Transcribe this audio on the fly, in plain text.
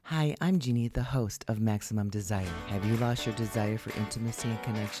Hi, I'm Jeannie, the host of Maximum Desire. Have you lost your desire for intimacy and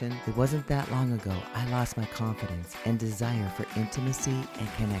connection? It wasn't that long ago I lost my confidence and desire for intimacy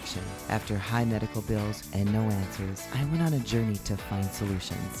and connection. After high medical bills and no answers, I went on a journey to find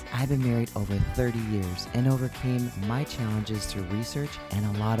solutions. I've been married over 30 years and overcame my challenges through research and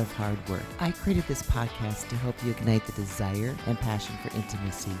a lot of hard work. I created this podcast to help you ignite the desire and passion for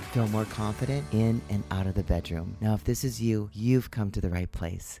intimacy, feel more confident in and out of the bedroom. Now, if this is you, you've come to the right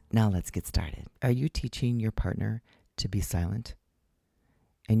place. Now let's get started. Are you teaching your partner to be silent?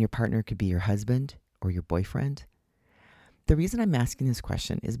 And your partner could be your husband or your boyfriend? The reason I'm asking this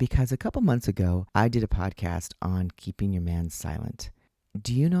question is because a couple months ago, I did a podcast on keeping your man silent.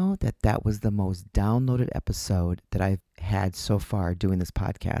 Do you know that was the most downloaded episode that I've had so far doing this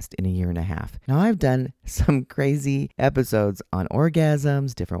podcast in a year and a half? Now, I've done some crazy episodes on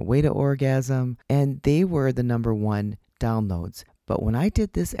orgasms, different way to orgasm, and they were the number one downloads. But when I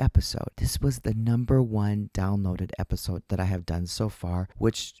did this episode, this was the number one downloaded episode that I have done so far,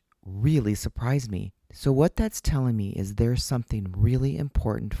 which really surprised me. So what that's telling me is there's something really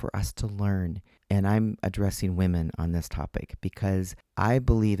important for us to learn. And I'm addressing women on this topic because I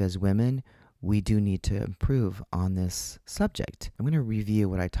believe as women, we do need to improve on this subject. I'm going to review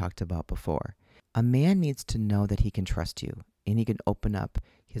what I talked about before. A man needs to know that he can trust you and he can open up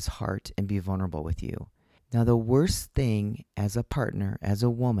his heart and be vulnerable with you. Now, the worst thing as a partner, as a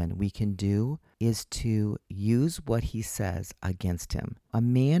woman, we can do is to use what he says against him. A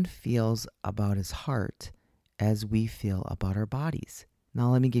man feels about his heart as we feel about our bodies.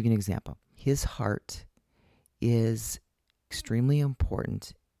 Now, let me give you an example. His heart is extremely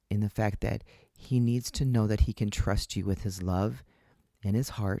important in the fact that he needs to know that he can trust you with his love and his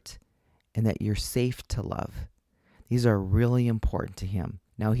heart and that you're safe to love. These are really important to him.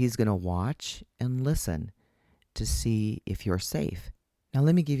 Now, he's going to watch and listen to see if you're safe. Now,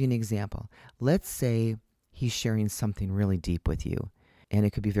 let me give you an example. Let's say he's sharing something really deep with you, and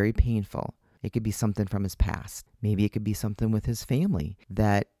it could be very painful. It could be something from his past. Maybe it could be something with his family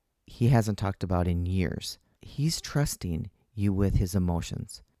that he hasn't talked about in years. He's trusting you with his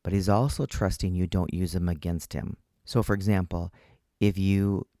emotions, but he's also trusting you don't use them against him. So, for example, if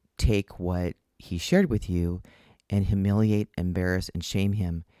you take what he shared with you and humiliate, embarrass, and shame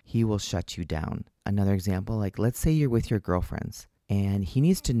him, he will shut you down. Another example, like let's say you're with your girlfriends and he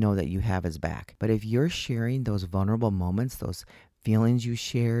needs to know that you have his back. But if you're sharing those vulnerable moments, those feelings you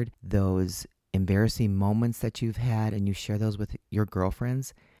shared, those embarrassing moments that you've had, and you share those with your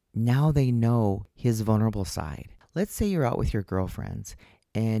girlfriends, now they know his vulnerable side. Let's say you're out with your girlfriends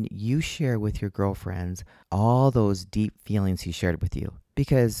and you share with your girlfriends all those deep feelings he shared with you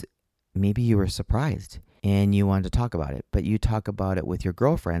because maybe you were surprised and you wanted to talk about it, but you talk about it with your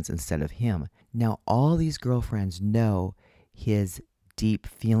girlfriends instead of him. Now, all these girlfriends know his deep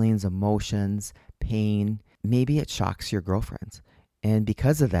feelings, emotions, pain. Maybe it shocks your girlfriends. And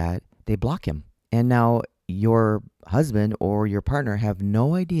because of that, they block him. And now your husband or your partner have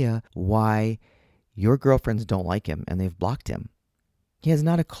no idea why your girlfriends don't like him and they've blocked him. He has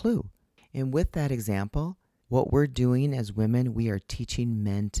not a clue. And with that example, what we're doing as women, we are teaching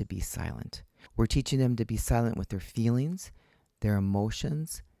men to be silent. We're teaching them to be silent with their feelings, their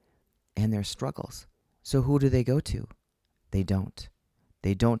emotions, and their struggles. So who do they go to? They don't.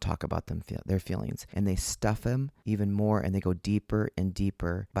 They don't talk about their feelings, and they stuff them even more, and they go deeper and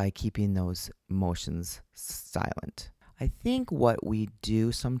deeper by keeping those emotions silent. I think what we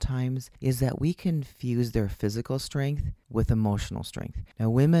do sometimes is that we confuse their physical strength with emotional strength. Now,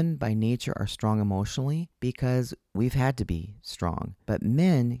 women by nature are strong emotionally because we've had to be strong, but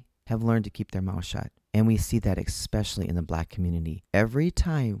men have learned to keep their mouth shut. And we see that especially in the Black community. Every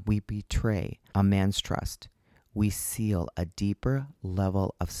time we betray a man's trust, we seal a deeper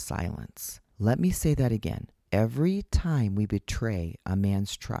level of silence. Let me say that again. Every time we betray a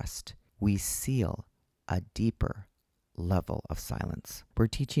man's trust, we seal a deeper level of silence. We're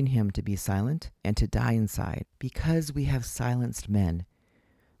teaching him to be silent and to die inside because we have silenced men.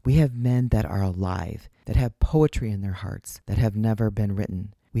 We have men that are alive, that have poetry in their hearts, that have never been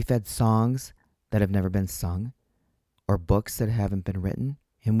written. We've had songs that have never been sung or books that haven't been written.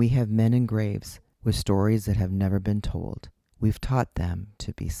 And we have men in graves with stories that have never been told. We've taught them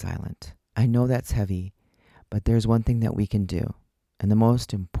to be silent. I know that's heavy, but there's one thing that we can do. And the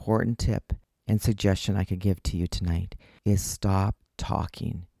most important tip and suggestion I could give to you tonight is stop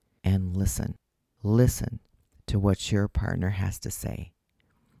talking and listen. Listen to what your partner has to say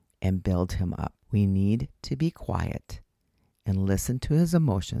and build him up. We need to be quiet and listen to his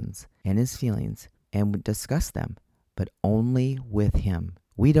emotions and his feelings and discuss them, but only with him.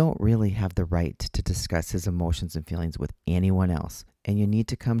 We don't really have the right to discuss his emotions and feelings with anyone else. and you need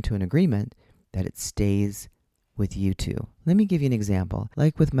to come to an agreement that it stays with you two. Let me give you an example.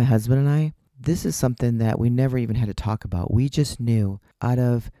 Like with my husband and I, this is something that we never even had to talk about. We just knew out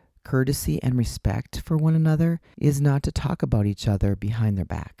of courtesy and respect for one another is not to talk about each other behind their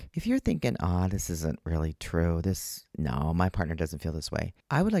back. If you're thinking, this isn't really true. No, my partner doesn't feel this way.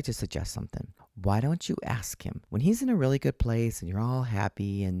 I would like to suggest something. Why don't you ask him when he's in a really good place and you're all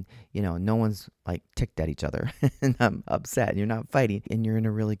happy and, no one's like ticked at each other and I'm upset and you're not fighting and you're in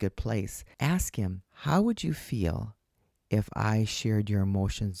a really good place. Ask him, how would you feel if I shared your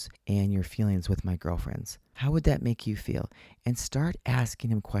emotions and your feelings with my girlfriends? How would that make you feel? And start asking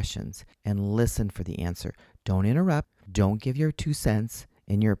him questions and listen for the answer. Don't interrupt. Don't give your 2 cents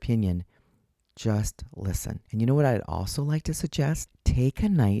and your opinion. Just listen. And you know what I'd also like to suggest? Take a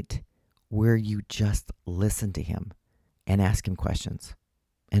night where you just listen to him and ask him questions.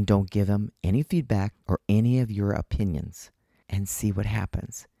 And don't give him any feedback or any of your opinions and see what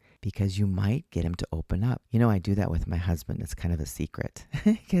happens. Because you might get him to open up. I do that with my husband. It's kind of a secret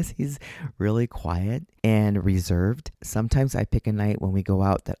because he's really quiet and reserved. Sometimes I pick a night when we go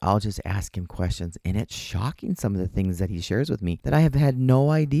out that I'll just ask him questions, and it's shocking some of the things that he shares with me that I have had no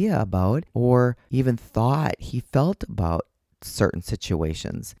idea about or even thought he felt about certain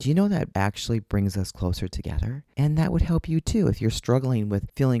situations. Do you know that actually brings us closer together? And that would help you too. If you're struggling with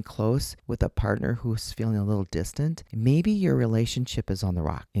feeling close with a partner who's feeling a little distant, maybe your relationship is on the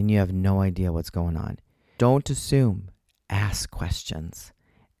rock and you have no idea what's going on. Don't assume. Ask questions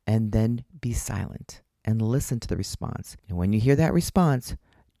and then be silent and listen to the response. And when you hear that response,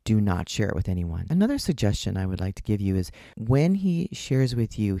 do not share it with anyone. Another suggestion I would like to give you is when he shares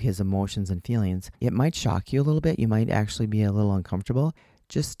with you his emotions and feelings, it might shock you a little bit. You might actually be a little uncomfortable.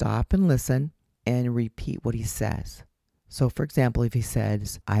 Just stop and listen and repeat what he says. So for example, if he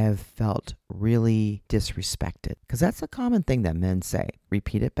says, I have felt really disrespected, because that's a common thing that men say.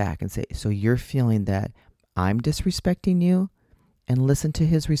 Repeat it back and say, so you're feeling that I'm disrespecting you? And listen to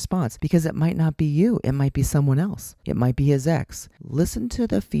his response, because it might not be you. It might be someone else. It might be his ex. Listen to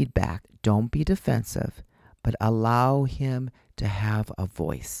the feedback. Don't be defensive, but allow him to have a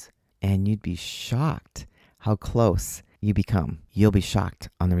voice. And you'd be shocked how close you become. You'll be shocked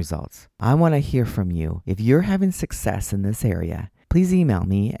on the results. I want to hear from you. If you're having success in this area, please email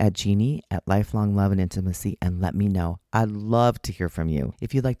me at Jeannie@lifelongloveandintimacy and let me know. I'd love to hear from you.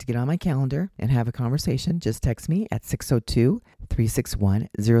 If you'd like to get on my calendar and have a conversation, just text me at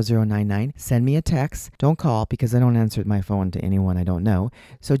 602-361-0099. Send me a text. Don't call because I don't answer my phone to anyone I don't know.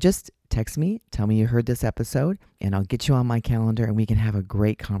 So just text me, tell me you heard this episode, and I'll get you on my calendar and we can have a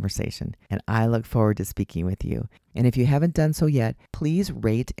great conversation. And I look forward to speaking with you. And if you haven't done so yet, please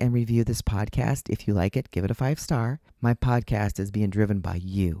rate and review this podcast. If you like it, give it a 5-star. My podcast is being driven by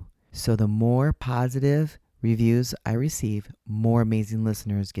you. So the more positive reviews I receive, more amazing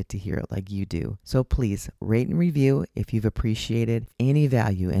listeners get to hear it like you do. So please rate and review if you've appreciated any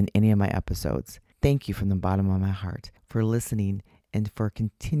value in any of my episodes. Thank you from the bottom of my heart for listening and for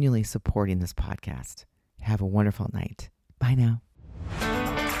continually supporting this podcast. Have a wonderful night. Bye now.